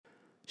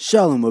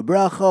Shalom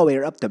u'bracha. We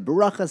are up to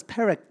Brachos,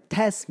 Perek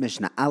Tes,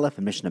 Mishnah Aleph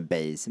and Mishnah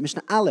Beis.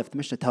 Mishnah Aleph, the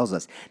Mishnah tells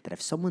us that if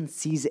someone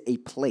sees a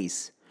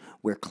place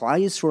where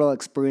Klal Yisrael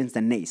experienced a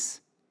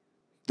nes,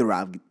 the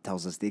Rav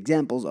tells us the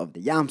examples of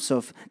the Yam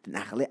Suf, the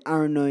Nachale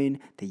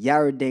Arnoin, the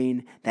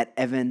Yardain, that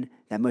Evan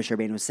that Moshe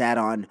Rabbeinu sat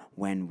on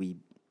when we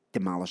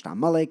demolished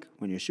Amalek,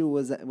 when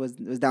Yeshua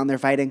was down there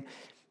fighting.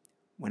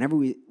 Whenever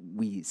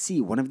we see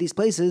one of these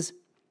places,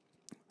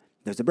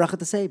 there's a bracha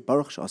to say,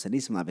 Baruch she'aseh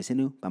nisim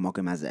l'avosenu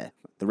b'makom hazeh.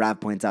 The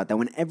Rav points out that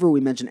whenever we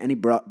mention any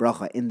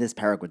bracha in this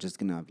parak, which is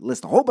going to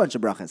list a whole bunch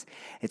of brachas,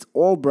 it's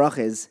all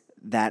brachas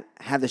that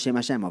have the Shem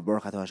Hashem of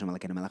Baruch atah Hashem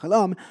Elokeinu melech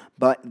haolam,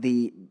 but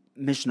the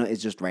Mishnah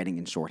is just writing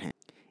in shorthand.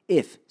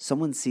 If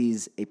someone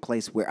sees a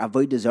place where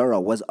Avodah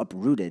Zarah was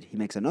uprooted, he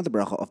makes another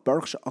bracha of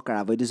Baruch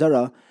she'okar Avodah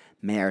Zarah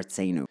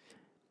me'artzeinu.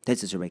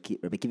 Tesis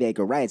Rabbi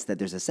Kiva writes that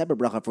there's a separate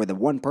bracha for the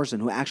one person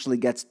who actually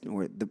gets,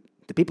 or the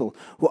people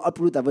who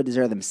uproot Avodah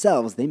Zarah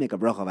themselves. They make a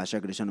bracha of Asher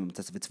Kedushanim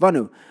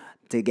Tzvanu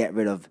to get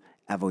rid of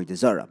Avodah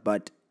Zarah.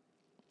 But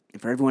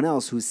for everyone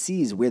else who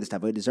sees where this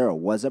Avodah Zarah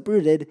was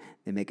uprooted,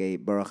 they make a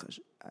Baruch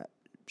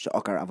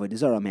She'okar Avodah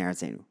Zarah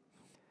Me'artzeinu.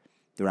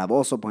 The Rav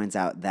also points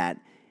out that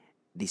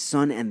the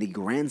son and the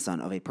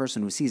grandson of a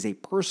person who sees a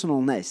personal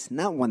nes,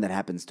 not one that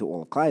happens to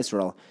all of Klal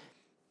Yisrael,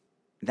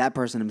 that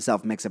person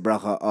himself makes a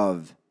bracha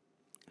of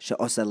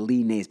she'osa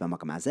li nes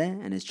b'makom hazeh,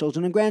 and his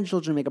children and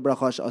grandchildren make a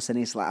bracha she'osa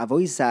nes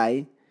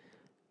la'avoisai,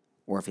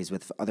 or if he's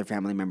with other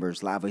family members,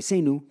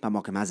 la'avoisenu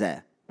b'makom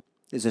hazeh.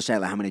 There's a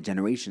shayla how many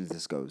generations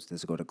this goes.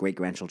 Does it go to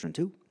great-grandchildren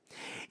too?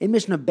 In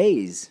Mishnah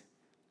Beis,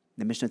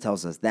 the Mishnah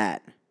tells us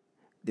that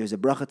there's a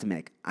bracha to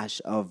make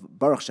of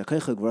Baruch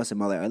she'koichu gvurasa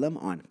malei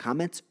olam on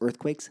comets,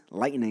 earthquakes,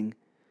 lightning,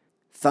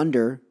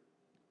 thunder,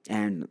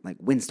 and like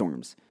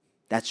windstorms.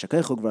 That's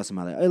she'koichu gvurasa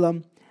malei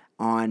olam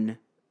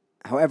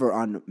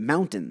on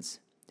mountains,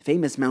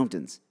 famous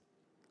mountains,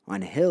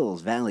 on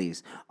hills,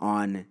 valleys,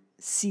 on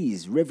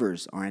seas,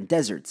 rivers, or on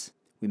deserts.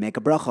 We make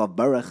a bracha of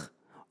Baruch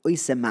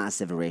Oiseh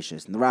Ma'aseh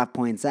V'Reishis. And the Rav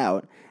points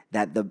out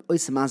that the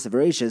Oiseh Ma'aseh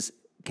V'Reishis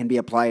can be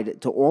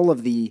applied to all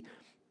of the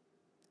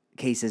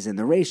cases in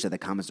the Reisha, the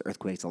comets, the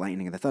earthquakes, the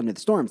lightning, the thunder, the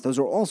storms. Those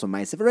are also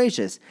Ma'aseh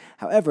V'Reishis.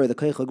 However, the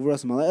Koichel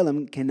Gvuras Malei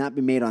Olam cannot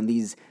be made on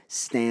these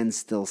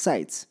standstill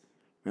sites.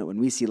 Right? When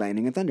we see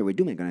lightning and thunder, we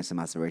do make an Oiseh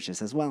Ma'aseh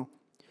V'Reishis as well.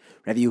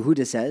 Rav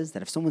Yehuda says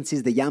that if someone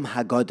sees the Yam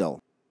Hagadol,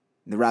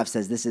 the Rav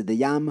says this is the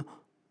Yam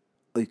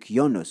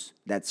Oikyonos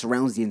that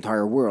surrounds the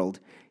entire world,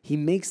 he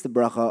makes the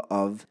bracha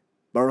of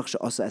Baruch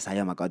she'osa es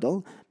hayam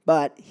hagadol,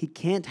 but he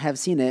can't have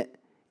seen it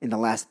in the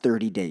last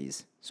 30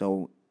 days.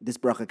 So this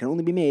bracha can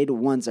only be made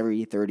once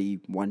every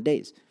 31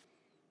 days.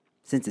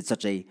 Since it's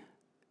such a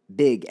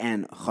big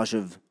and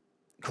chashuv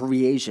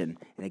creation,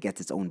 and it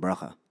gets its own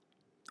bracha.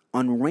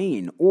 On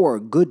rain or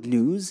good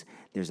news,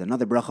 there's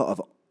another bracha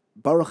of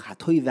Baruch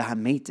hatoy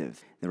v'hametiv.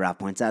 The Rav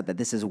points out that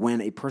this is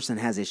when a person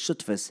has a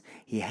shutfus,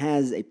 he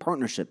has a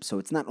partnership, so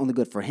it's not only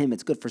good for him,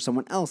 it's good for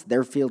someone else.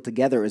 Their field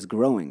together is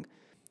growing.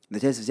 The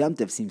Tosfos Yom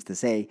Tov seems to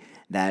say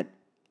that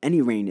any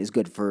rain is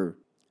good for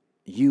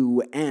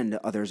you and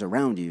others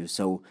around you,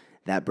 so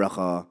that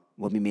bracha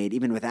will be made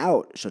even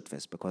without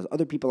shutfus, because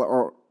other people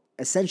are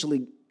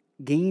essentially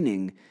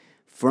gaining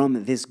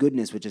from this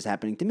goodness which is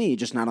happening to me,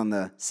 just not on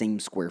the same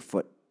square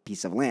foot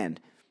piece of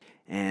land.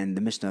 And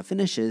the Mishnah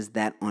finishes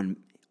that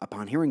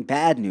upon hearing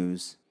bad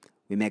news,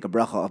 we make a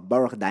bracha of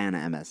Baruch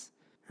Dayana Emes.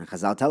 And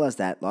Chazal tell us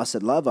that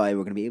Lasad Lavai,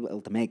 we're going to be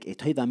able to make a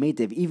Toiva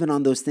Meitiv even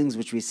on those things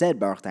which we said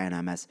Baruch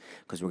Dayana Emes,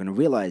 because we're going to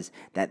realize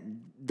that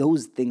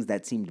those things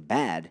that seemed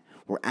bad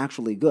were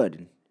actually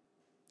good.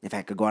 If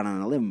I could go out on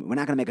a limb, we're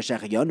not going to make a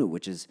Shech Yonu,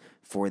 which is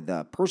for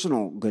the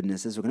personal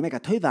goodnesses. We're going to make a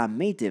Toiva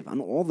Meitiv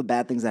on all the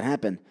bad things that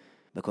happen,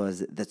 because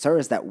the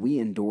tzaras that we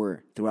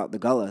endure throughout the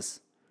Gullus,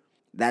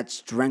 that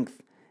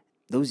strength,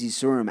 those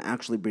Yisurim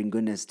actually bring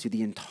goodness to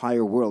the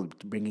entire world,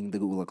 bringing the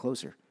Geula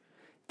closer.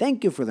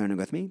 Thank you for learning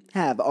with me.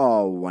 Have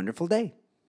a wonderful day.